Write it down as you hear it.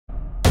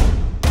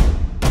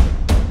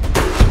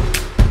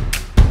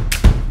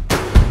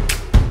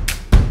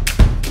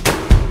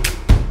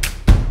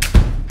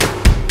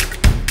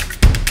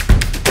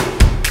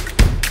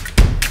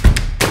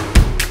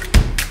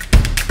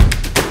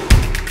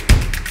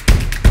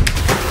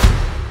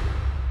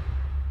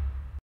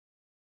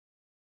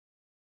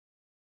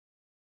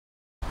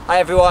Hi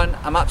everyone,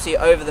 I'm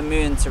absolutely over the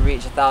moon to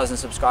reach 1,000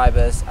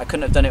 subscribers. I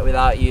couldn't have done it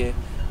without you.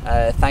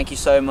 Thank you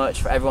so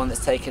much for everyone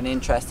that's taken an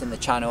interest in the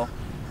channel.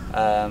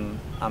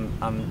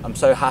 I'm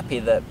so happy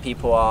that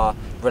people are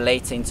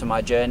relating to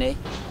my journey,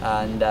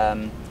 and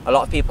a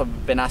lot of people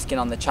have been asking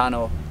on the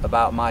channel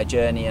about my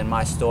journey and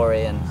my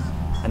story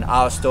and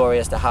our story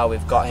as to how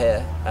we've got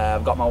here.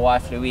 I've got my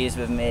wife Louise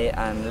with me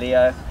and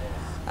Leo,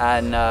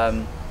 and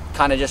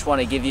kind of just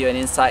want to give you an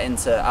insight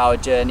into our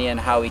journey and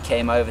how we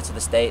came over to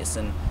the States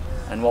and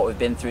what we've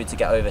been through to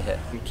get over here.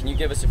 Can you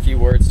give us a few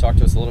words, talk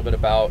to us a little bit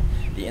about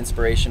the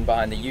inspiration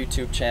behind the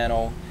YouTube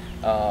channel,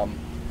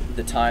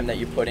 the time that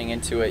you're putting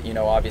into it? You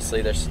know,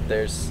 obviously there's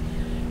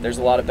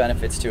a lot of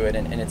benefits to it,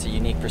 and it's a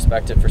unique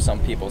perspective for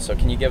some people. So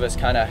can you give us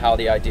kind of how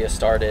the idea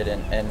started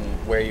and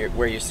where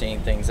you're seeing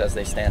things as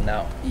they stand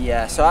now?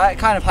 Yeah, so I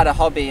kind of had a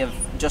hobby of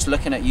just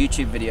looking at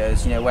YouTube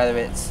videos, you know, whether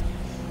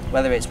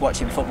it's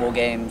watching football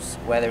games,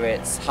 whether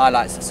it's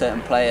highlights of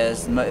certain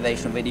players,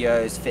 motivational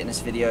videos,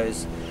 fitness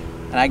videos.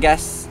 And I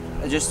guess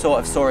I just sort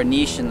of saw a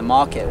niche in the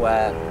market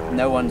where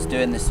no one's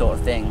doing this sort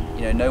of thing.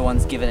 You know, no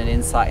one's given an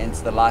insight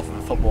into the life of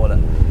a footballer.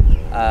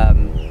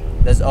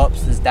 There's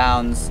ups, there's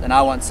downs, and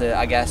I want to,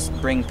 I guess,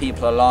 bring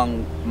people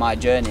along my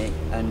journey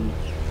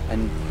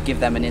and give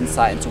them an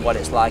insight into what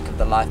it's like of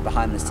the life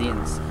behind the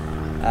scenes.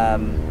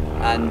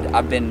 And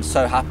I've been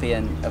so happy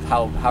of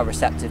how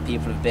receptive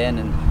people have been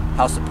and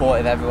how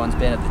supportive everyone's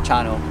been of the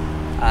channel,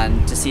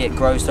 and to see it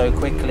grow so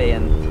quickly,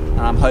 and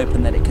I'm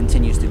hoping that it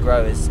continues to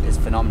grow is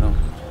phenomenal.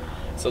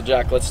 So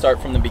Jack, let's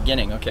start from the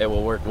beginning. Okay,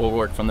 we'll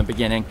work from the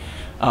beginning.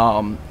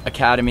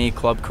 Academy,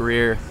 club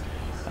career,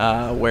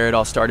 where it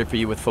all started for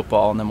you with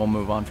football, and then we'll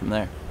move on from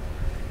there.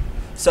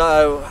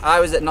 So I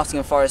was at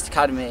Nottingham Forest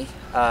Academy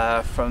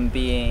from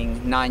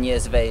being 9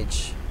 years of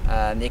age.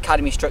 The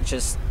academy structure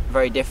is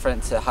very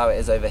different to how it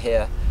is over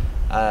here.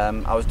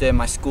 I was doing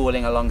my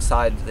schooling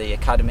alongside the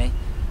academy.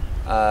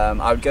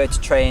 I would go to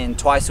train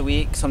twice a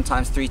week,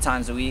 sometimes 3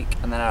 times a week,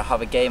 and then I'd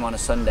have a game on a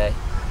Sunday.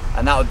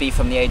 And that would be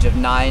from the age of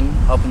 9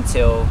 up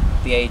until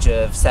the age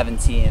of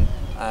 17,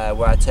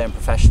 where I turned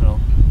professional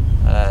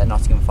at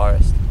Nottingham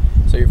Forest.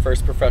 So your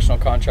first professional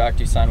contract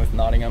you signed with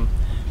Nottingham,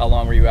 how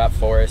long were you at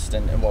Forest,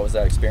 and what was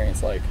that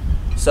experience like?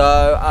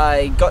 So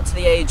I got to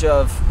the age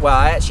of, well,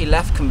 I actually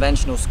left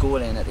conventional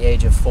schooling at the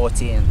age of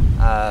 14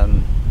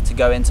 to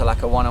go into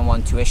like a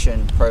one-on-one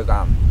tuition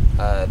program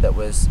that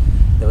was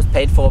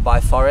paid for by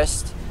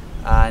Forest,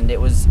 and it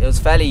was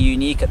fairly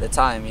unique at the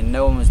time. You know,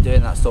 no one was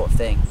doing that sort of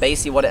thing.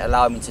 Basically what it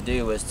allowed me to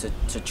do was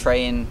to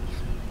train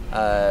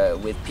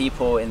with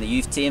people in the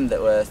youth team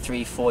that were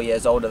 3-4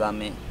 years older than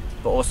me,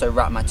 but also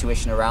wrap my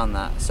tuition around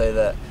that, so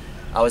that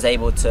I was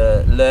able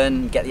to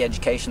learn, get the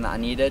education that I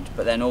needed,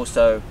 but then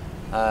also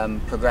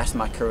progress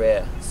my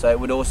career. So it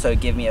would also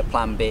give me a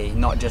plan B,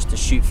 not just to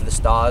shoot for the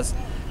stars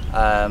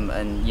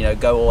and, you know,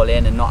 go all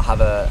in and not have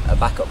a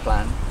backup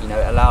plan. You know,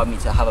 it allowed me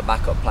to have a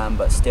backup plan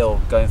but still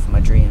going for my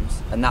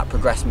dreams, and that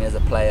progressed me as a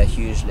player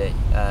hugely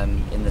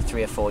in the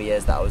 3 or 4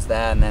 years that I was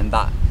there, and then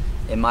that,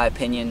 in my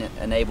opinion,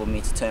 enabled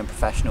me to turn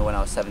professional when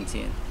I was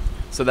 17.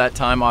 So that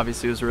time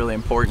obviously was really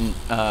important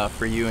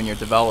for you and your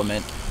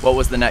development. What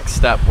was the next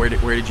step? Where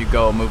did you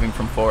go moving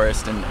from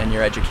Forest and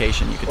your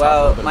education? You could talk a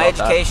little bit my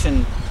about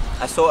education,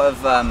 I sort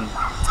of,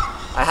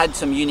 I had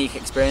some unique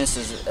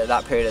experiences at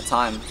that period of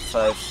time.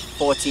 So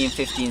 14,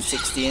 15,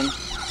 16,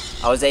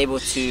 I was able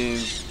to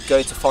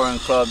go to foreign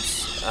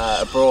clubs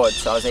abroad.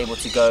 So I was able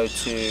to go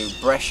to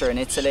Brescia in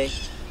Italy.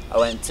 I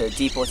went to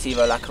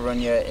Deportivo La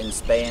Coruña in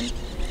Spain.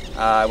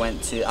 I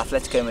went to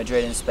Atletico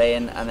Madrid in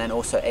Spain, and then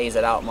also AZ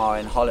Alkmaar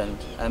in Holland.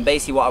 And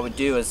basically what I would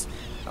do is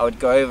I would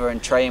go over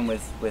and train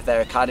with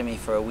their academy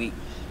for a week,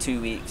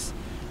 2 weeks,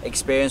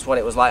 experience what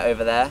it was like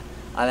over there,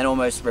 and then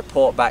almost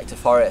report back to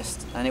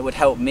Forest. And it would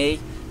help me,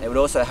 it would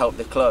also help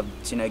the club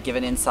to, you know, give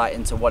an insight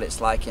into what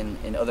it's like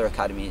in other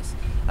academies.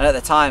 And at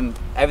the time,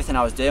 everything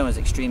I was doing was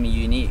extremely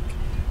unique.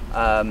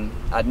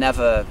 I'd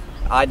never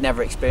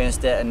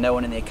experienced it, and no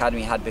one in the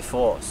academy had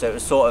before. So it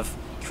was sort of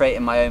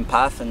creating my own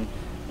path, and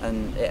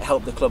it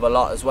helped the club a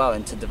lot as well,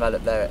 and to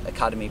develop their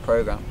academy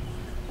program.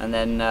 And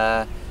then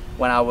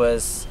when I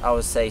was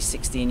say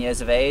 16 years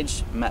of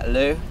age, met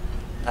Lou.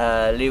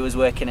 Lou was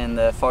working in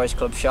the Forest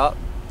Club shop,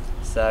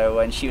 so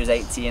when she was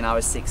 18 I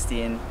was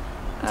 16.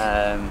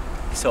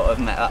 We sort of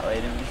met that way,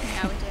 didn't we?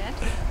 Yeah, we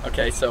did.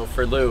 Okay, so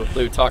for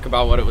Lou, talk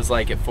about what it was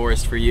like at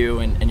Forest for you,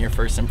 and your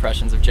first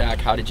impressions of Jack.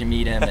 How did you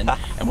meet him,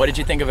 and what did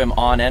you think of him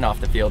on and off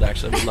the field?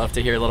 Actually, we'd love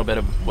to hear a little bit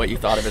of what you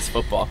thought of his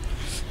football.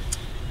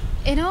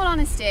 In all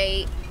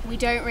honesty, we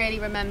don't really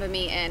remember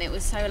meeting. It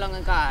was so long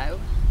ago.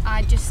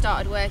 I just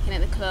started working at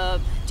the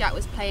club. Jack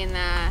was playing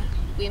there.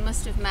 We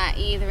must have met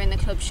either in the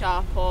club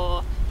shop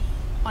or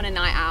on a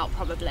night out,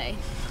 probably.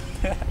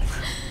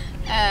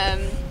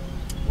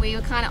 We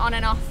were kind of on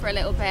and off for a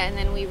little bit, and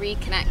then we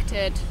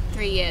reconnected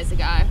 3 years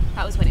ago.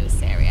 That was when it was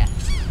serious.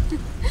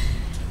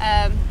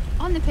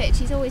 On the pitch,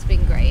 he's always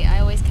been great. I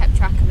always kept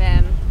track of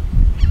him.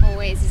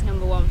 Always his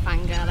 #1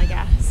 fangirl, I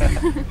guess.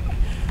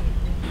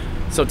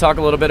 So talk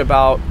a little bit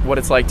about what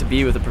it's like to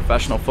be with a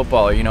professional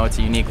footballer. You know, it's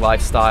a unique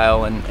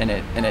lifestyle, and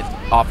it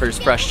offers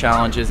fresh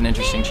challenges and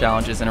interesting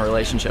challenges in a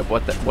relationship.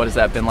 What has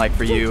that been like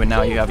for you? And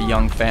now you have a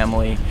young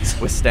family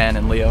with Stan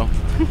and Leo.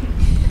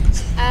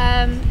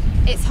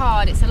 It's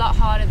hard. It's a lot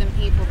harder than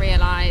people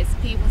realise.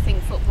 People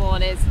think football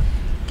is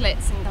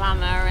glitz and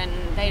glamour, and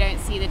they don't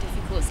see the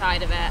difficult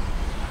side of it.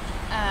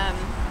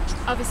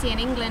 Obviously in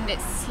England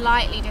it's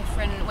slightly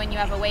different. When you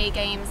have away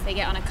games, they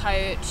get on a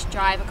coach,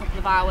 drive a couple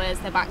of hours,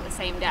 they're back the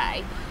same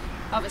day.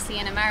 Obviously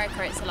in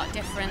America it's a lot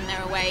different.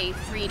 They're away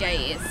 3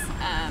 days.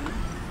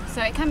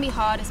 So it can be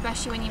hard,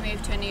 especially when you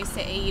move to a new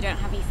city. You don't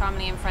have your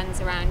family and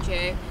friends around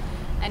you,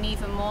 and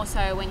even more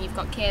so when you've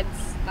got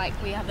kids, like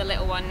we have the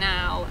little one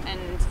now,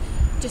 and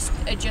just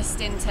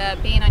adjusting to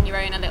being on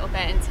your own a little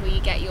bit until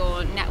you get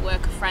your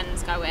network of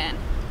friends going.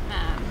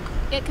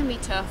 It can be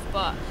tough,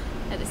 but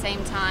at the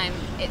same time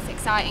it's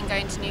exciting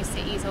going to new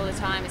cities all the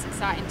time. It's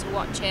exciting to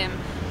watch him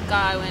go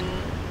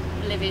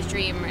and live his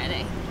dream,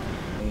 really.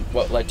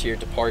 What led to your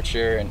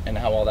departure, and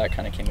how all that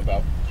kind of came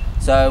about?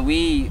 So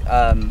we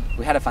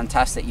had a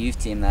fantastic youth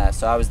team there.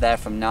 So I was there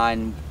from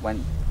 9,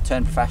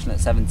 turned professional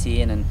at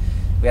 17, and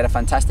we had a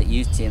fantastic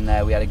youth team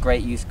there. We had a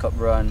great youth cup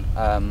run,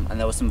 and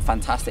there were some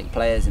fantastic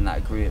players in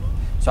that group.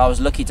 So I was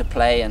lucky to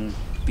play and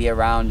be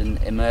around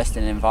and immersed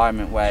in an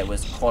environment where it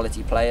was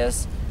quality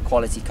players,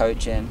 quality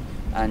coaching,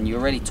 and you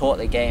were really taught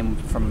the game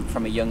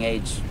from a young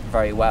age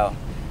very well.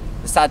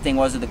 The sad thing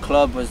was with the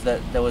club was that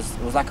it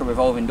was like a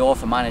revolving door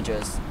for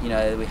managers. You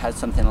know, we had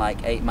something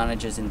like 8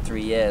 managers in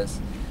 3 years,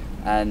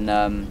 and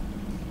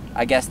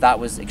I guess that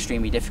was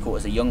extremely difficult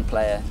as a young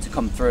player to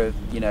come through.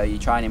 You know, you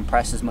try and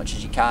impress as much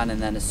as you can, and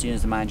then as soon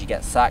as the manager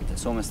gets sacked,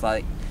 it's almost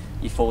like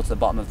you fall to the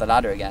bottom of the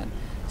ladder again.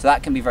 So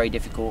that can be very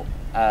difficult.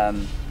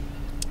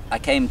 I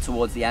came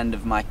towards the end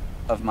of my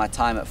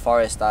time at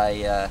Forest.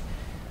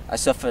 I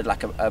suffered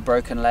like a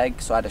broken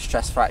leg, so I had a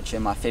stress fracture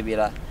in my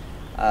fibula.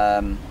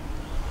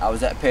 I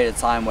was at a period of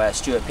time where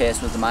Stuart Pearce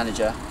was the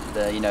manager,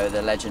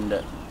 the legend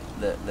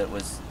that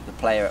was the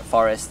player at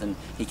Forest, and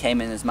he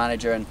came in as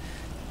manager, and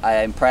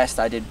I impressed.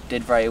 I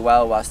did very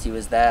well whilst he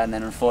was there, and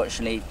then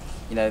unfortunately,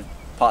 you know,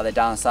 part of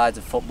the downsides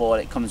of football,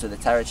 it comes with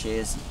the territory,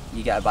 is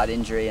you get a bad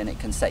injury and it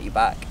can set you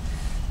back.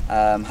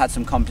 Had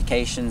some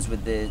complications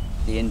with the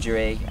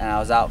injury, and I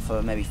was out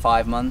for maybe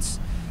 5 months.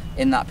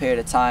 In that period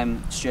of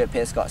time, Stuart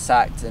Pearce got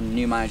sacked and a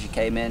new manager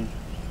came in,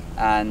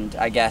 and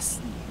I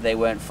guess they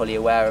weren't fully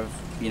aware of,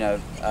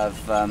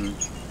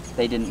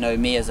 they didn't know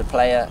me as a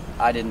player.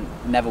 I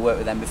never worked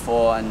with them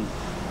before, and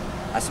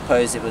I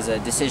suppose it was a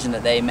decision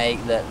that they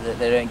make that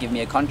they don't give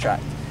me a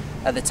contract.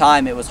 At the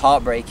time it was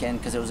heartbreaking,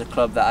 because it was a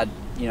club that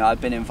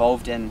I'd been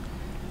involved in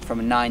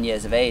from 9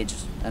 years of age,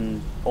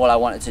 and all I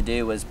wanted to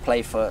do was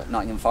play for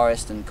Nottingham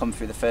Forest and come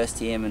through the first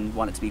team and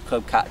wanted to be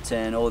club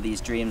captain, all these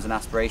dreams and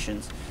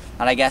aspirations.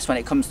 And I guess when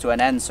it comes to an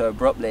end so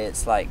abruptly,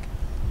 it's like,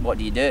 what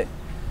do you do?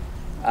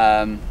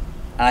 And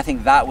I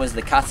think that was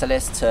the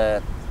catalyst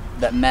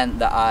that meant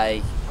that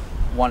I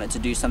wanted to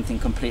do something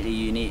completely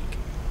unique.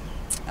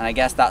 And I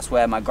guess that's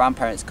where my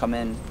grandparents come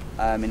in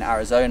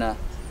Arizona.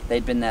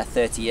 They'd been there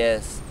 30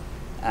 years,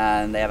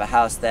 and they have a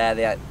house there.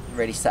 They had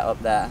really set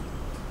up there.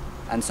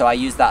 And so I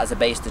used that as a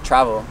base to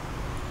travel.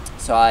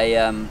 So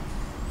I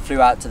flew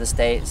out to the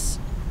States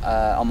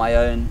on my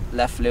own,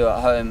 left Lou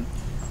at home,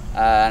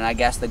 and I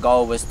guess the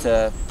goal was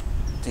to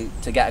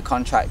get a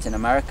contract in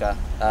America.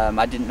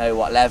 I didn't know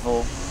what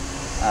level,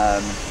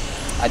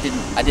 I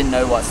didn't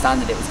know what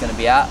standard it was going to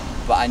be at,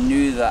 but I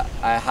knew that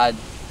I had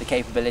the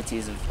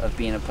capabilities of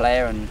being a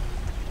player, and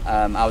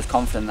I was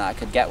confident that I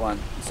could get one.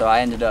 So I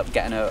ended up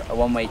getting a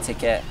one-way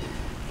ticket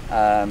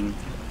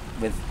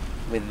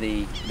with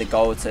the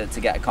goal to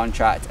get a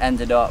contract.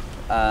 Ended up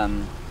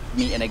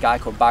meeting a guy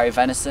called Barry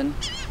Venison,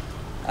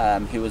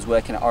 who was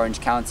working at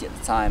Orange County at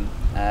the time,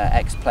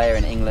 ex-player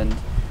in England,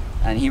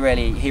 and he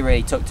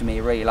really took to me,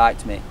 really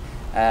liked me,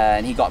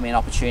 and he got me an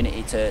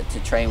opportunity to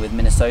train with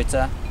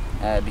Minnesota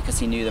because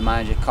he knew the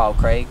manager, Carl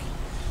Craig.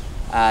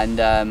 And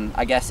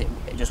I guess it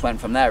just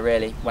went from there,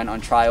 really. Went on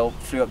trial,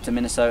 flew up to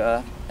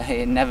Minnesota. I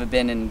had never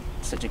been in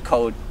such a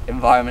cold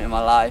environment in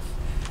my life.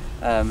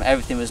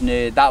 Everything was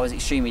new. That was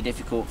extremely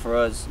difficult for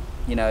us.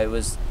 You know, it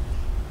was,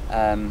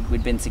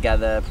 we'd been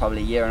together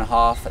probably a year and a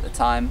half at the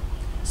time,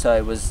 so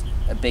it was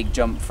a big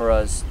jump for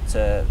us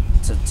to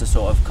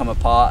sort of come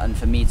apart, and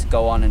for me to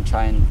go on and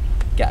try and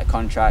get a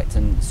contract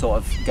and sort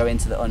of go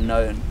into the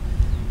unknown.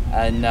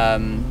 And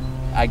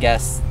I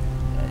guess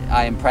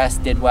I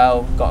impressed, did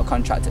well, got a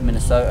contract at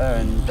Minnesota,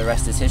 and the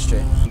rest is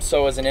history.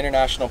 So as an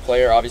international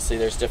player, obviously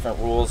there's different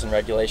rules and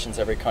regulations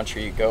every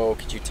country you go.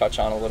 Could you touch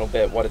on a little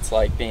bit what it's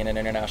like being an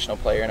international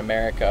player in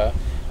America,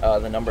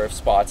 the number of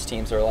spots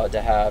teams are allowed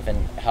to have,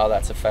 and how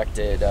that's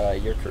affected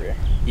your career?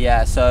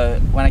 Yeah,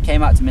 so when I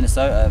came out to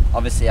Minnesota,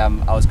 obviously I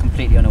was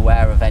completely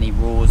unaware of any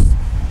rules,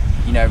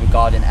 you know,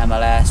 regarding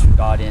MLS,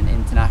 regarding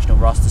international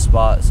roster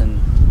spots,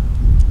 and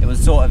it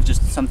was sort of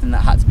just something that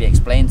had to be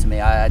explained to me.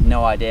 I had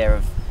no idea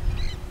of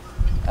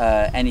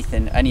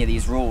any of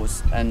these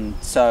rules, and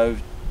so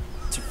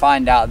to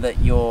find out that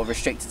you're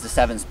restricted to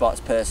 7 spots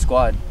per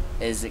squad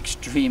is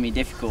extremely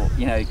difficult,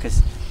 you know,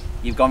 because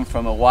you've gone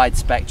from a wide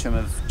spectrum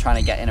of trying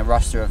to get in a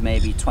roster of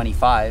maybe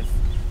 25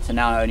 to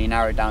now only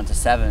narrowed down to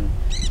 7.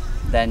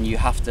 Then you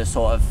have to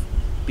sort of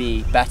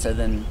be better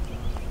than,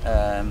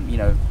 you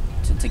know,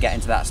 to get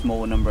into that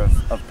small number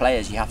of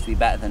players, you have to be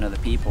better than other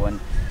people. And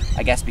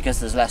I guess because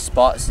there's less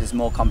spots, there's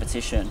more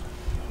competition.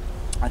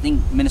 I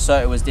think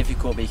Minnesota was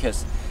difficult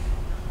because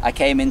I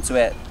came into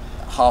it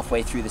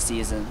halfway through the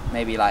season,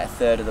 maybe like a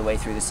third of the way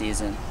through the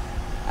season,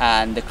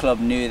 and the club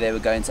knew they were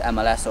going to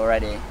MLS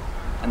already,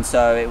 and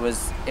so it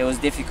was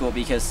difficult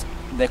because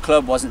the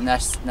club wasn't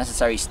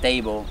necessarily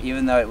stable.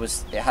 Even though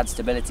it had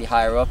stability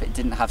higher up, it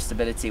didn't have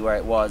stability where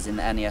it was in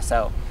the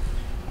NASL.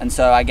 And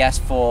so I guess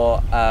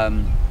for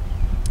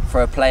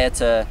a player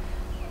to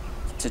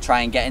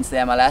try and get into the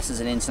MLS as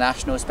an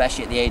international,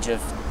 especially at the age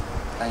of,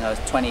 I don't know,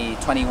 20,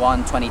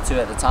 21, 22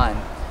 at the time,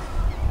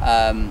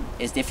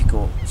 is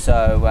difficult.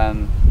 So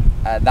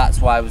that's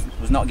why I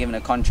was not given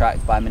a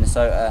contract by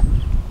Minnesota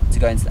to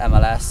go into the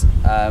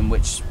MLS,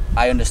 which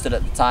I understood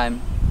at the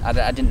time. I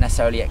didn't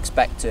necessarily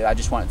expect to. I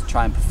just wanted to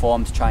try and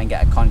perform, to try and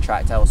get a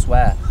contract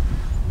elsewhere.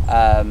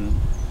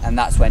 And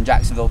that's when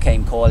Jacksonville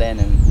came calling,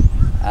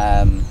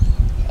 and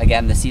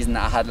again, the season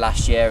that I had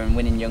last year and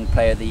winning Young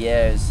Player of the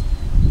Year is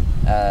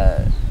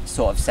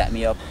sort of set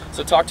me up.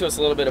 So talk to us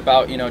a little bit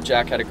about, you know,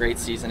 Jack had a great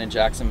season in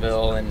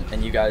Jacksonville,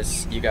 and you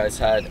guys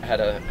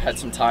had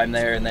some time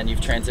there, and then you've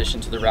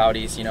transitioned to the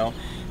Rowdies. You know,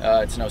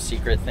 it's no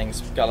secret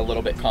things got a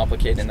little bit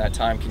complicated in that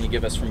time. Can you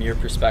give us from your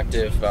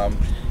perspective?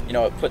 You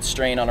know, it puts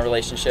strain on a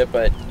relationship,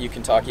 but you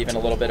can talk even a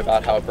little bit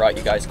about how it brought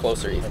you guys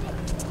closer even.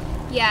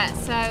 Yeah,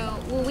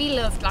 so we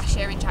loved last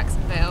year in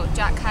Jacksonville.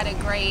 Jack had a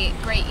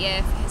great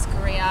year for his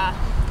career.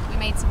 We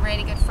made some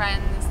really good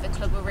friends. The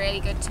club were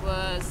really good to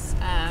us.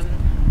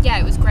 Yeah,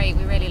 it was great.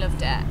 We really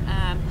loved it.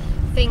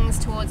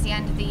 Things towards the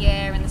end of the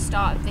year and the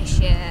start of this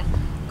year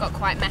got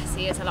quite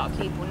messy, as a lot of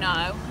people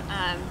know,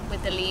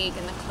 with the league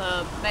and the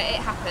club, but it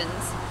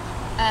happens.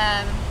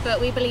 But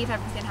we believe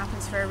everything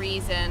happens for a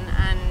reason,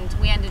 and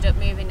we ended up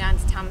moving down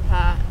to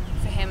Tampa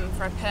for him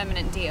for a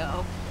permanent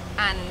deal.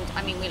 And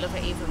I mean, we love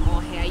it even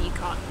more here. You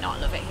can't not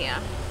love it here.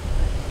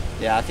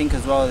 Yeah, I think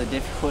as well the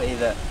difficulty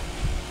that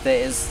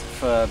there is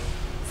for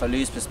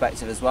Lou's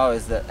perspective as well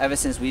is that ever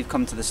since we've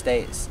come to the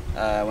States,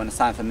 when I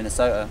signed for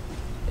Minnesota,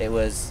 it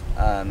was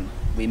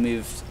we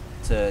moved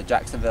to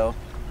Jacksonville,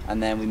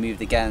 and then we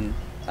moved again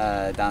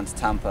down to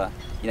Tampa.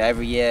 You know,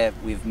 every year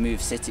we've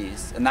moved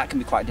cities, and that can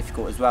be quite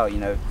difficult as well. You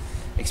know,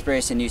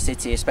 experiencing a new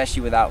city,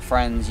 especially without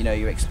friends. You know,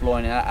 you're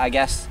exploring, and I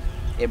guess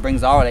it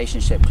brings our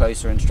relationship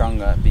closer and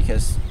stronger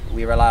because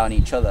we rely on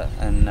each other,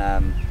 and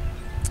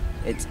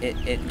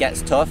it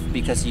gets tough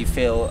because you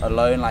feel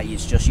alone, like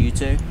it's just you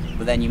two.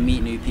 But then you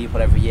meet new people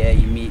every year.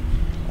 You meet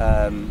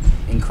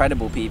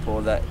incredible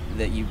people that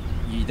you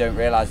don't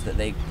realise that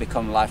they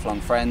become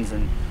lifelong friends.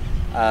 And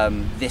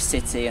this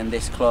city and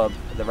this club,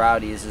 the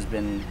Rowdies, has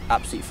been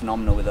absolutely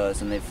phenomenal with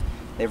us, and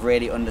they've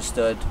really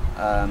understood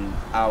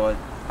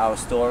our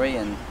story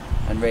and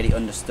really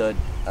understood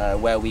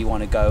where we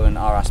want to go and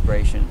our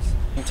aspirations.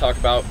 And talk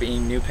about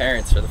being new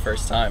parents for the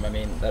first time. I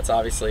mean, that's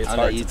obviously, it's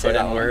hard to put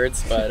in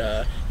words,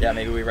 but yeah,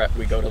 maybe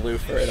we go to Lou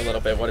for it a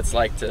little bit. What it's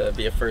like to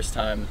be a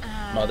first-time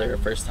mother, a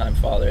first-time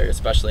father,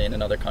 especially in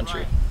another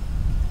country.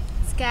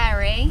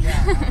 Scary.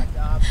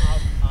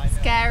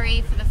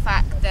 Scary for the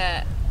fact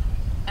that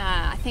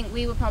I think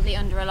we were probably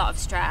under a lot of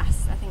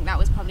stress. I think that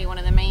was probably one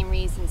of the main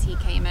reasons he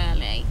came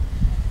early.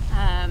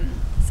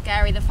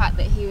 Scary the fact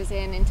that he was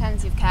in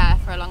intensive care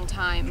for a long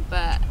time,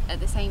 but at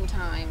the same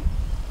time,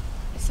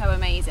 so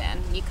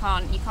amazing. You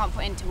can't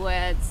put into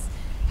words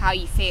how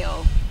you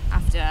feel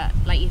after,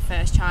 like, your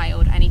first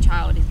child. Any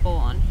child is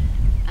born.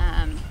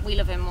 We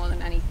love him more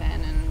than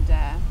anything, and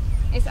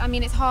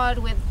it's hard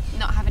with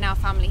not having our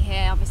family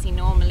here. Obviously,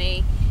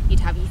 normally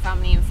you'd have your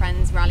family and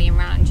friends rallying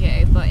around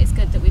you, but it's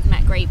good that we've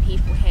met great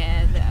people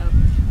here that are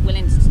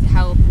willing to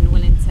help and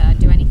willing to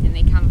do anything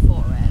they can for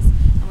us.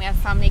 And we have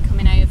family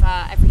coming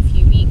over every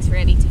few weeks,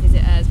 really, to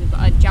visit us. We've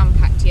got a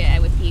jam-packed year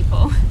with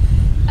people.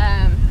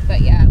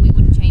 But yeah, we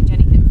wouldn't change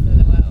anything for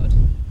the world.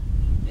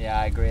 Yeah,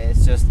 I agree.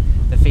 It's just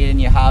the feeling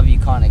you have, you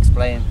can't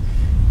explain.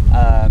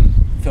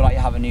 Feel like you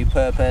have a new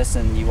purpose,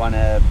 and you want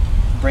to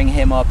bring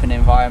him up in an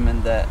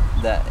environment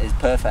that is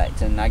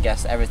perfect. And I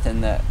guess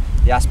everything that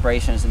the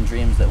aspirations and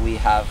dreams that we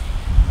have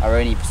are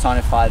only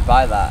personified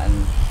by that.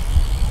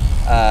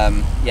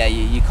 And yeah,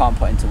 you can't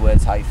put into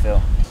words how you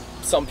feel.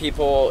 Some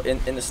people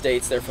in the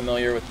States, they're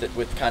familiar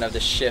with kind of the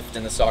shift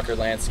in the soccer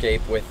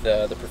landscape with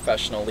the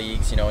professional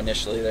leagues. You know,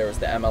 initially there was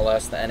the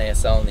MLS, the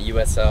NASL, and the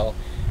USL.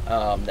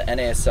 The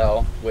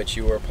NASL, which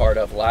you were a part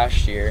of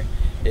last year,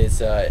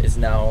 is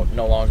now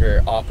no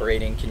longer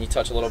operating. Can you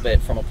touch a little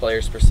bit from a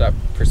player's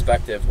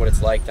perspective what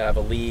it's like to have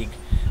a league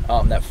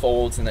that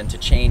folds, and then to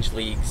change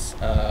leagues,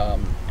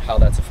 how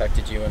that's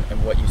affected you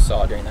and what you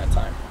saw during that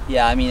time?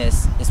 Yeah, I mean,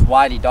 it's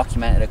widely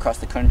documented across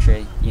the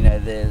country. You know,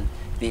 the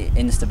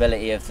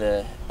instability of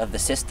the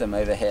system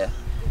over here.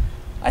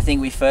 I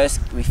think we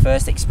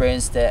first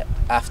experienced it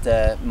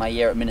after my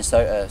year at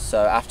Minnesota.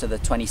 So after the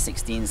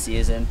 2016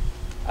 season,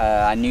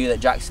 I knew that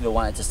Jacksonville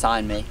wanted to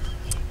sign me.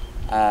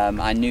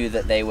 I knew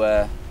that they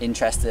were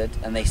interested,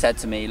 and they said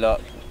to me,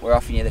 look, we're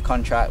offering you the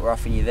contract, we're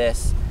offering you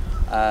this,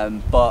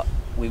 but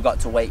we've got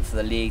to wait for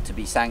the league to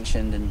be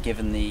sanctioned and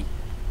given the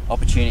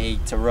opportunity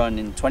to run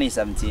in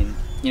 2017.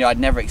 I'd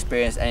never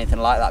experienced anything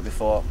like that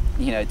before.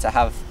 To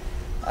have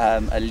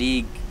a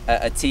league,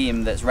 a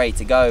team that's ready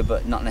to go,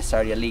 but not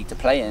necessarily a league to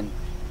play in,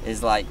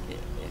 is like,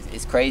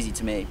 it's crazy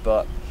to me.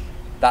 But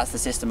that's the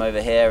system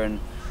over here, and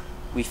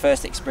we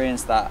first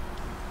experienced that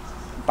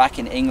back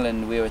in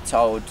England. We were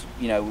told,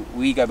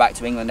 we go back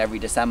to England every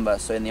December,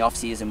 so in the off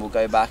season we'll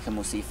go back and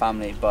we'll see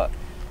family. But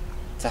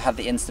to have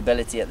the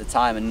instability at the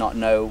time and not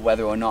know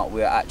whether or not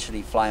we were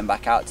actually flying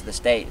back out to the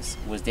States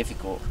was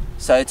difficult.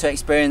 So to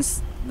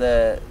experience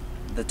the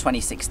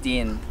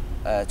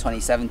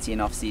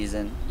 2016-2017 off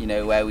season,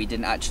 where we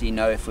didn't actually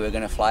know if we were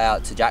going to fly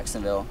out to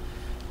Jacksonville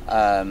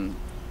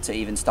to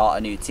even start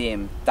a new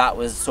team, that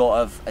was sort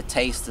of a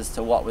taste as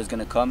to what was going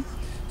to come.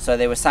 So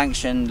they were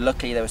sanctioned.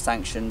 Luckily they were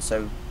sanctioned,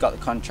 so got the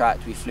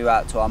contract. We flew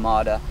out to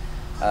Armada.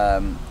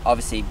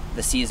 Obviously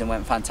the season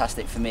went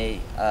fantastic for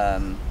me.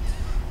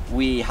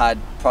 We had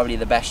probably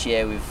the best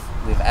year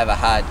we've ever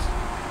had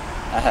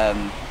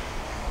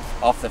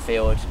off the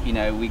field.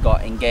 We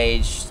got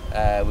engaged,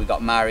 we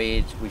got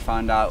married, we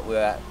found out we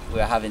were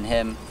having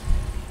him.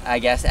 I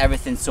guess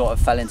everything sort of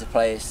fell into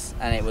place,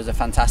 and it was a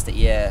fantastic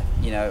year.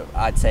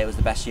 I'd say it was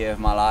the best year of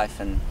my life.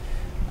 And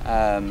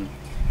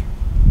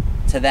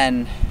to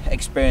then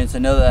experience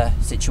another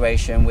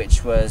situation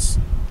which was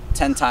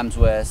 10 times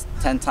worse,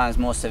 10 times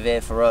more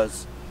severe for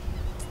us.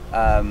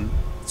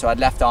 So I'd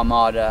left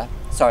Armada.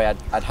 Sorry,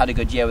 I'd had a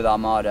good year with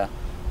Armada,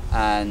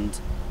 and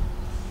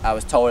I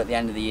was told at the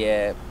end of the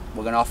year,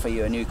 we're going to offer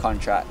you a new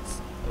contract.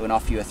 We're going to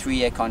offer you a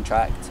 3-year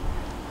contract,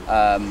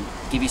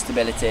 give you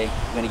stability,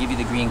 we're going to give you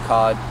the green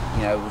card,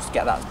 we'll just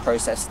get that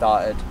process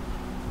started.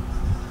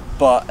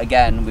 But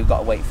again, we've got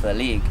to wait for the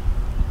league.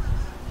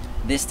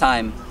 This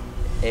time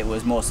it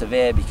was more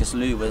severe because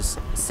Lou was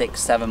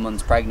 6-7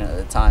 months pregnant at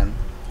the time.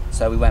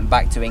 So we went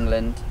back to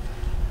England,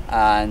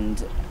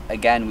 and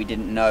again, we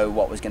didn't know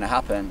what was going to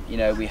happen.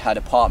 We had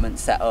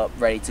apartments set up,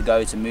 ready to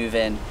go to move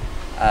in.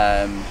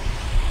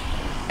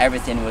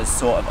 Everything was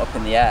sort of up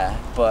in the air,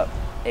 but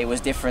it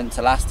was different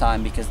to last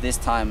time because this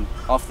time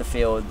off the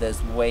field,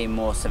 there's way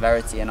more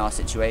severity in our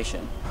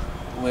situation.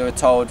 We were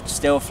told,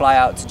 still fly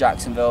out to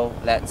Jacksonville.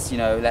 Let's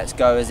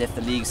go as if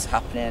the league's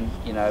happening.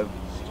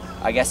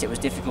 I guess it was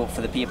difficult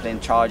for the people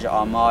in charge at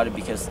Armada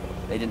because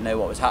they didn't know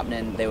what was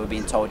happening. They were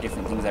being told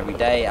different things every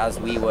day, as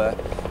we were.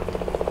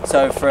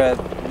 So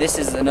this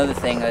is another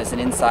thing that's an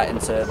insight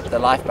into the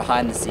life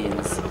behind the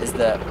scenes, is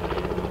that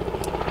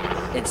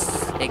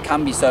it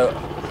can be so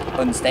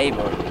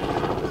unstable,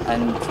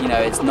 and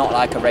it's not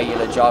like a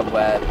regular job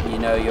where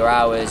your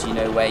hours,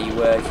 where you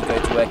work, you go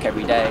to work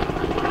every day.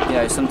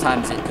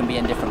 Sometimes it can be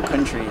in different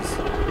countries,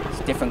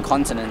 different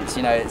continents.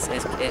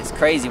 It's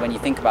crazy when you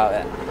think about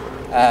it.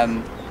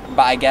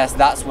 But I guess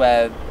that's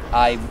where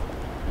I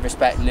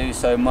respect Lou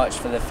so much,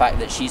 for the fact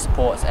that she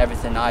supports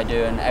everything I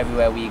do and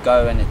everywhere we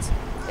go, and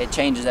it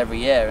changes every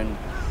year. And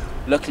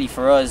luckily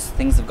for us,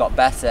 things have got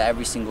better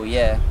every single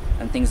year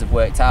and things have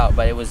worked out,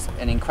 but it was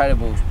an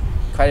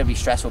incredibly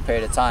stressful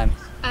period of time.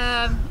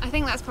 I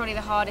think that's probably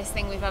the hardest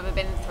thing we've ever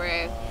been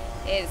through,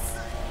 is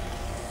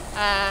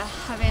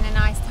having a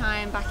nice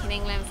time back in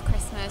England for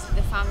Christmas with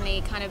the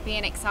family, kind of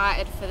being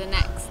excited for the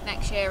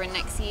next year and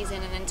next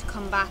season, and then to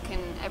come back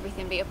and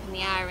everything be up in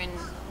the air, and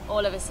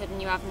all of a sudden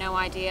you have no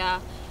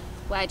idea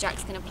where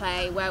Jack's going to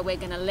play, where we're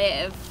going to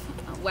live,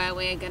 where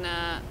we're going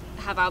to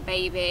have our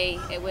baby.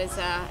 It was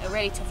a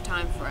really tough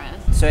time for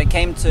us. So it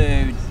came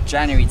to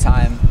January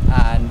time,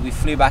 and we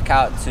flew back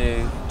out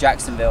to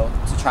Jacksonville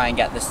to try and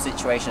get the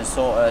situation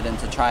sorted and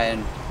to try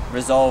and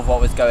resolve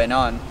what was going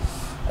on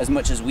as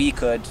much as we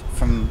could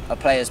from a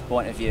player's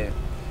point of view.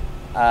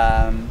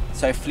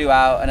 So flew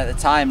out, and at the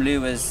time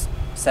Lou was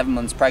 7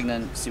 months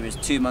pregnant. She was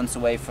 2 months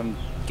away from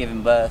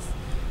giving birth,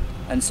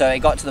 and so it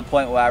got to the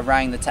point where I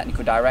rang the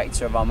technical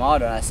director of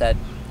Armada and I said,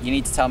 you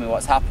need to tell me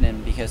what's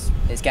happening because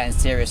it's getting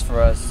serious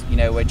for us.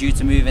 We're due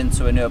to move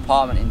into a new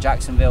apartment in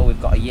Jacksonville.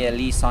 We've got a year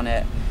lease on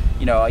it.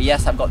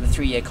 Yes, I've got the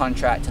 3-year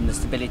contract and the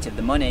stability of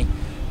the money,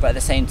 but at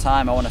the same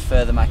time I want to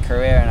further my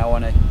career and I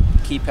want to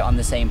keep it on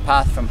the same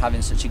path from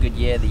having such a good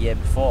year the year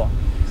before.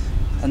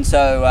 And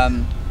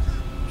so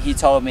he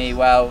told me,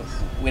 well,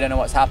 we don't know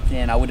what's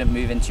happening, I wouldn't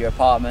move into your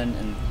apartment.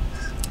 And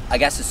I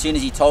guess as soon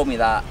as he told me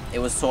that, it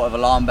was sort of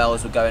alarm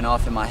bells were going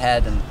off in my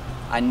head, and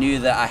I knew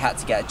that I had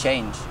to get a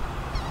change.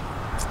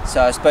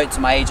 So I spoke to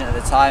my agent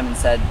at the time and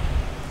said,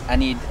 I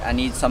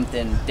need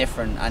something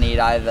different. I need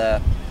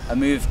either a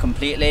move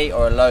completely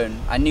or a loan.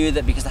 I knew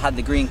that because I had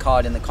the green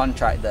card in the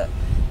contract that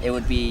it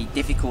would be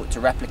difficult to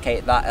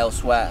replicate that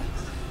elsewhere.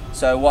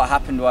 So what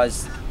happened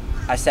was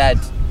I said,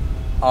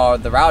 are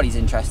the Rowdies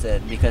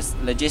interested? Because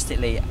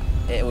logistically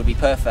it would be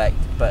perfect,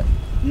 but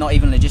not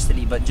even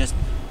logistically, but just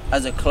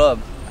as a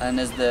club and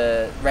as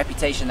the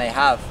reputation they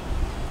have.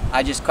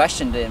 I just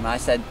questioned him. I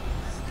said,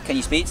 can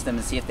you speak to them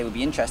and see if they would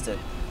be interested?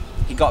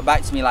 He got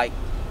back to me like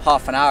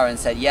half an hour and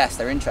said yes,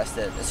 they're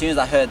interested. As soon as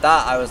I heard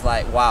that, I was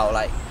like, wow,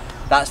 like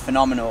that's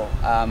phenomenal.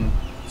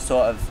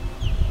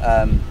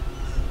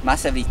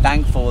 Massively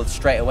thankful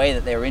straight away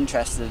that they were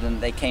interested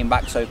and they came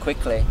back so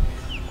quickly.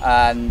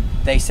 And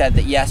they said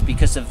that yes,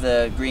 because of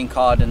the green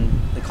card and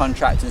the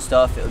contract and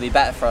stuff, it would be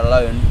better for a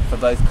loan for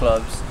both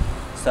clubs,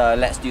 so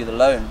let's do the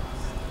loan.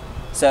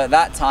 So at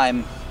that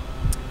time,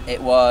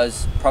 it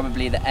was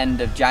probably the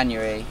end of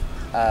January,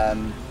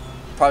 no,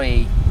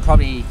 it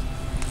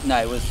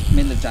was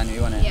middle of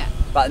January, wasn't it? Yeah.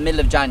 About the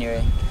middle of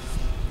January,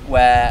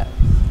 where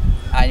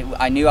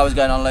I knew I was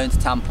going on loan to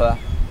Tampa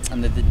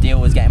and that the deal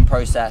was getting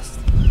processed.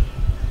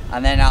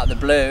 And then out of the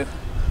blue,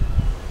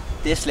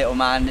 this little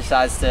man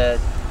decides to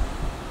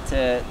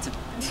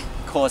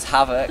cause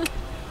havoc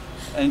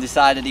and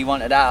decided he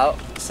wanted out.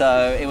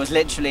 So it was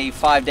literally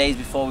 5 days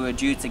before we were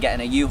due to get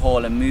in a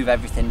U-Haul and move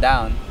everything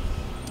down,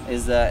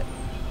 is that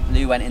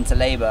Lou went into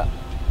labour.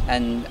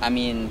 And I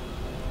mean,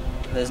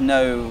 it's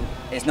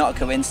not a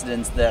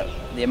coincidence that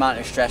the amount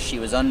of stress she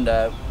was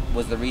under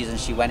was the reason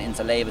she went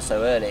into labour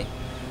so early.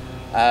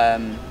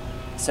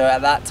 So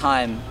at that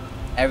time,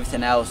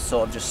 everything else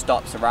sort of just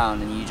stops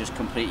around and you just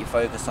completely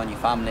focus on your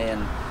family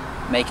and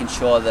making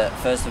sure that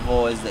first of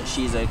all is that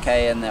she's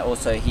okay and that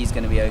also he's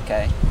going to be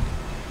okay.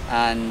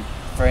 And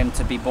for him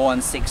to be born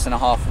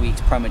 6.5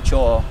 weeks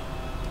premature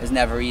is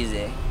never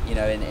easy, you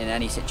know, in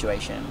any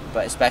situation,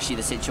 but especially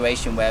the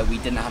situation where we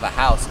didn't have a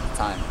house at the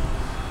time.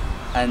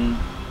 And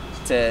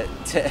to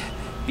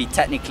be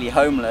technically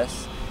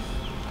homeless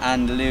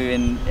and Lou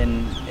in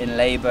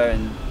labour,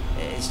 and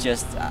it's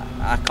just,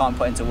 I can't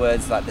put into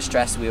words like the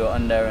stress we were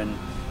under and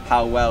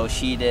how well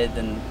she did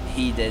and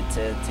he did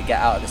to get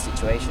out of the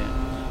situation.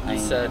 You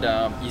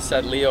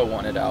said Leo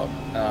wanted out.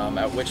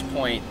 At which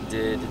point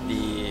did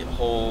the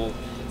whole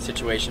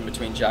situation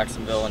between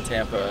Jacksonville and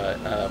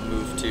Tampa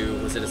move to?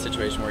 Was it a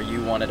situation where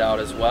you wanted out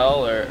as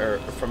well, or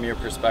from your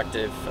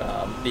perspective,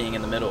 being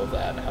in the middle of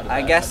that? How did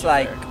I guess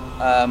like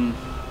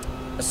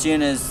as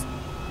soon as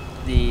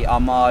the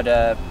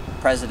Armada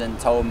president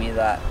told me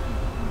that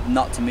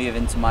not to move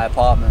into my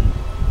apartment,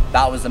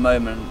 that was the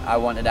moment I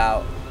wanted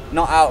out.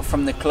 Not out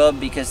from the club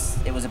because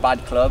it was a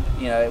bad club,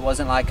 you know, it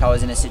wasn't like I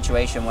was in a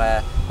situation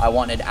where I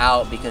wanted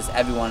out because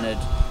everyone had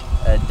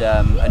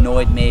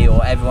annoyed me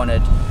or everyone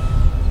had,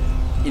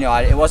 you know,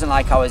 it wasn't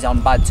like I was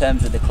on bad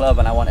terms with the club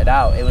and I wanted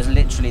out. It was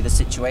literally the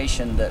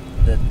situation that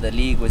the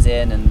league was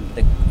in and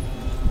the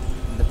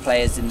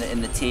players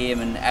in the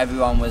team and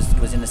everyone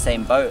was in the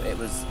same boat. It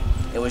was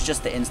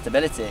just the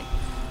instability.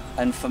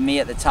 And for me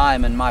at the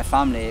time and my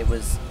family, it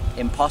was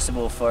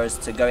impossible for us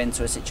to go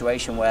into a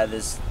situation where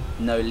there's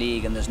no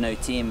league and there's no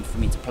team for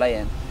me to play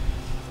in.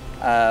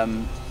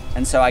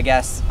 And so I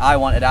guess I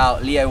wanted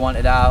out, Leo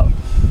wanted out,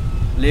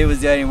 Lou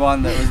was the only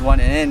one that was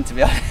wanting in, to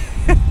be honest.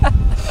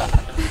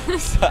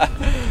 So,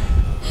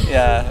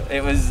 yeah,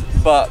 it was,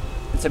 but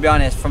to be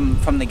honest,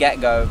 from the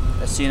get-go,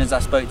 as soon as I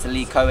spoke to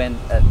Lee Cohen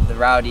at the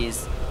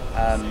Rowdies,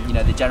 you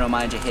know, the general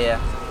manager here,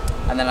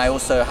 and then I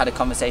also had a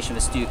conversation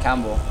with Stu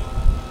Campbell.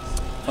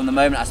 From the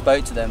moment I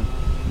spoke to them,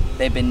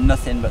 they've been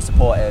nothing but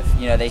supportive.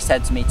 You know, they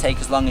said to me, take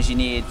as long as you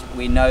need.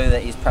 We know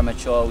that he's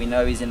premature. We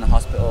know he's in the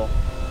hospital.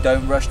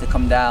 Don't rush to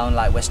come down.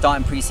 Like, we're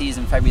starting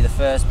pre-season February the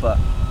 1st, but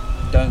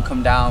don't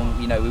come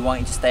down. You know, we want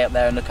you to stay up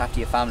there and look after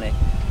your family.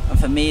 And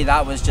for me,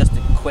 that was just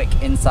a quick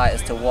insight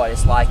as to what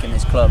it's like in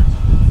this club.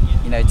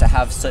 You know, to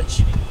have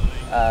such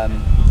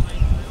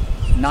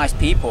nice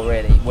people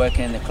really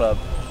working in the club,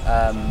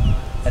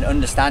 and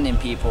understanding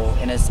people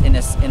in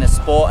a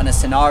sport and a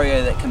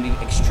scenario that can be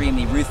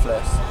extremely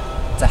ruthless.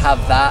 To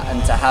have that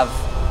and to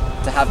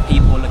have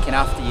people looking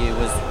after you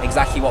was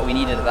exactly what we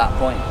needed at that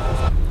point.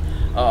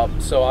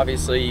 So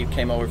obviously you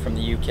came over from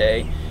the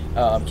UK.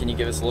 Can you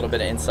give us a little bit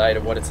of insight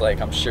of what it's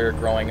like? I'm sure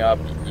growing up,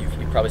 you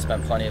probably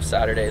spent plenty of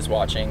Saturdays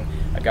watching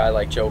a guy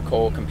like Joe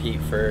Cole compete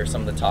for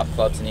some of the top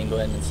clubs in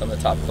England and some of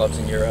the top clubs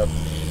in Europe.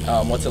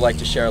 What's it like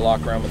to share a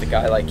locker room with a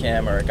guy like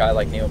him or a guy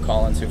like Neil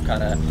Collins, who've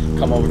kind of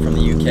come over from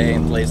the UK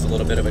and blazed a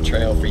little bit of a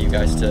trail for you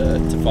guys to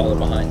follow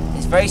behind?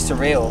 It's very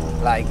surreal.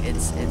 Like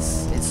it's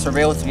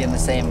surreal to be in the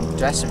same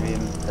dressing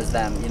room as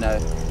them. You know,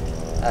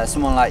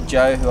 someone like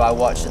Joe, who I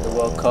watched at the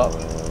World Cup,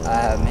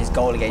 his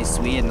goal against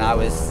Sweden. I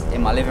was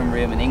in my living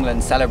room in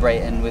England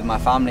celebrating with my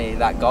family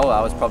that goal.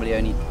 I was probably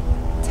only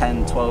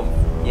 10,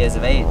 12 years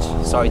of age.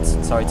 Sorry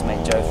to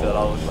make Joe feel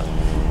old, but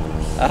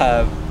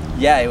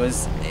yeah,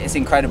 it's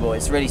incredible.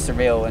 It's really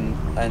surreal, and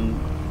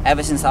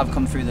ever since I've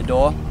come through the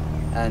door,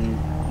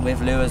 and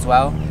with Lou as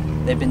well,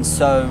 they've been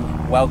so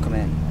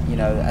welcoming. You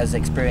know, as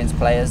experienced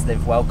players,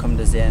 they've welcomed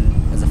us in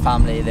as a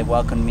family. They've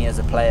welcomed me as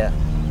a player,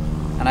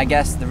 and I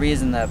guess the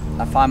reason that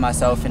I find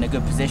myself in a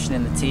good position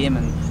in the team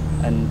and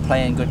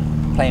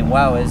playing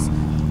well is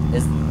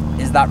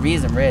that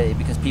reason really,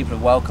 because people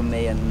have welcomed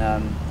me and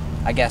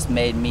I guess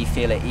made me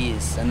feel at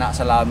ease, and that's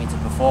allowed me to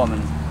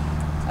perform,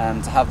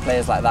 and to have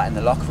players like that in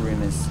the locker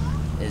room is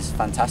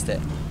fantastic.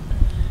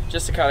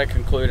 Just to kind of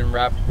conclude and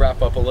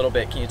wrap up a little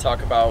bit, can you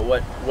talk about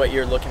what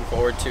you're looking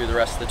forward to the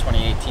rest of the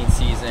 2018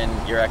 season,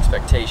 your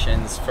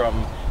expectations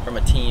from from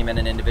a team and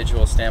an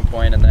individual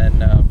standpoint, and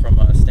then from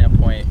a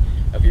standpoint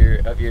of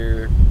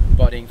your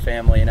budding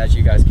family and as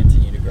you guys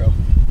continue to grow?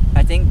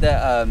 I think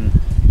that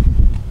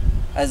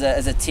as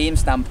a team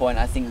standpoint,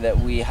 I think that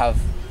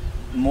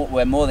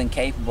we're more than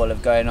capable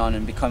of going on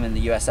and becoming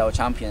the USL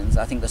champions.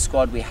 I think the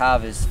squad we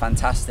have is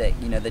fantastic.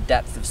 You know, the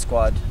depth of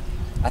squad.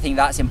 I think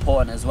that's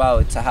important as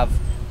well, to have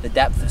the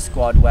depth of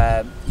squad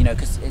where, you know,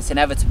 because it's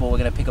inevitable we're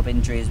going to pick up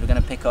injuries, we're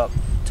going to pick up,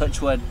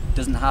 touch wood,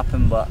 doesn't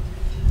happen, but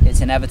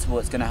it's inevitable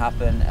it's going to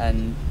happen.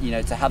 And, you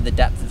know, to have the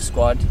depth of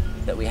squad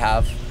that we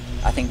have,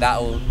 I think that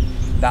will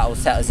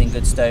set us in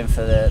good stone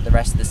for the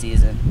rest of the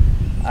season.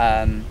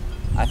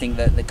 I think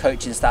that the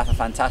coaching staff are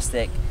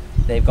fantastic.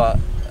 They've got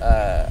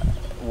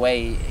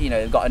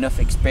they've got enough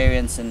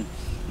experience and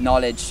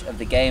knowledge of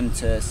the game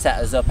to set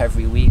us up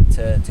every week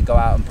to go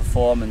out and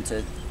perform and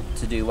to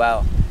do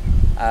well.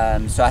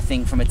 So I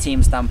think from a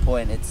team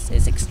standpoint,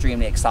 it's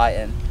extremely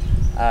exciting.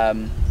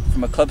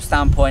 From a club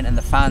standpoint and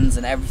the fans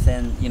and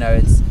everything, you know,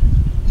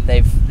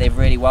 they've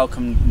really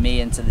welcomed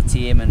me into the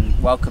team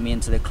and welcomed me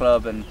into the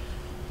club, and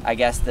I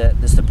guess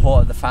the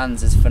support of the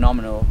fans is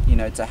phenomenal. You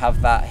know, to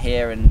have that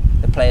here and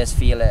the players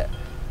feel it.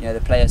 You know,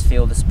 the players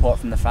feel the support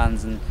from the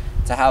fans, and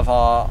to have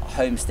our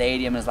home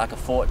stadium as like a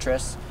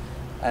fortress,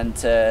 and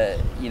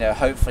to, you know,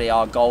 hopefully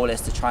our goal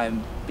is to try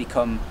and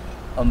become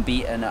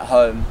unbeaten at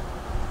home.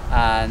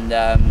 And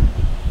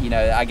you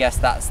know, I guess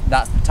that's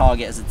the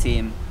target as a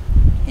team.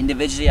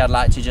 Individually, I'd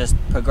like to just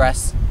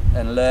progress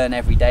and learn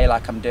every day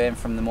like I'm doing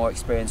from the more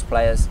experienced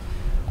players,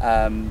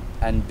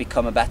 and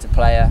become a better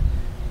player.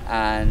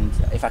 And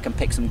if I can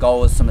pick some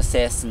goals, some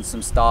assists and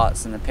some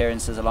starts and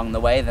appearances along the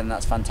way, then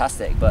that's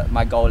fantastic. But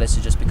my goal is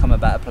to just become a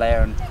better player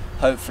and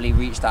hopefully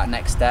reach that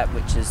next step,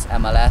 which is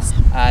MLS.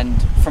 And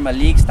from a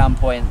league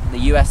standpoint, the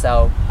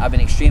USL, I've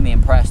been extremely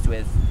impressed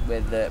with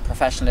the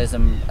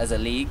professionalism as a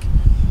league.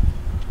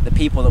 The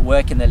people that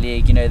work in the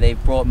league, you know,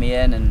 they've brought me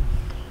in and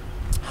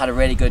had a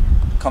really good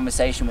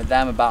conversation with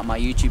them about my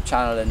YouTube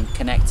channel and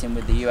connecting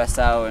with the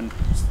USL and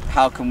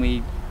how can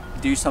we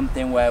do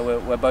something where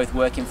we're both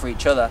working for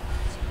each other.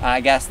 And I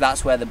guess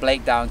that's where the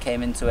Blakedown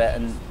came into it,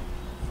 and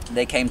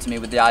they came to me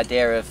with the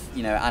idea of,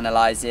 you know,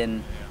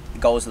 analysing the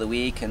goals of the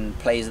week and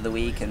plays of the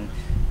week and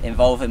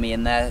involving me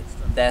in their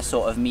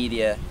sort of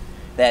media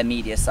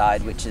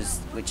side, which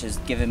has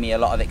given me a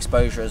lot of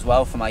exposure as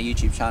well for my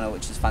YouTube channel,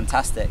 which is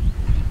fantastic.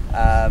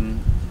 And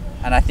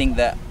I think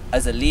that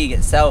as a league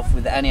itself,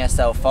 with the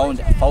NASL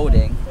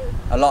folding,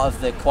 a lot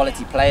of the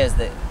quality players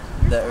that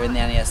are in the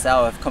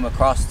NASL have come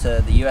across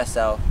to the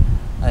USL,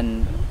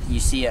 and you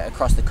see it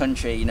across the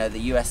country. You know,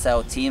 the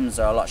USL teams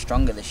are a lot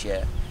stronger this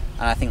year,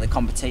 and I think the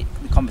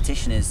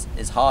competition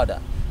is harder,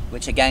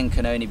 which again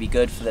can only be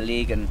good for the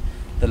league and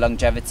the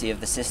longevity of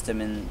the system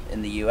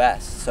in the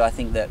US. So I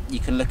think that you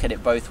can look at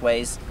it both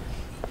ways.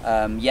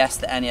 Yes,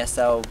 the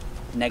NASL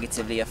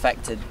negatively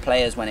affected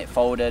players when it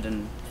folded,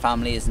 and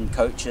families and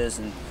coaches,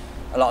 and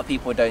a lot of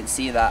people don't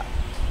see that.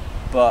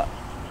 But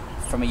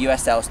from a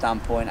USL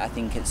standpoint, I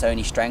think it's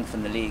only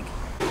strengthened the league.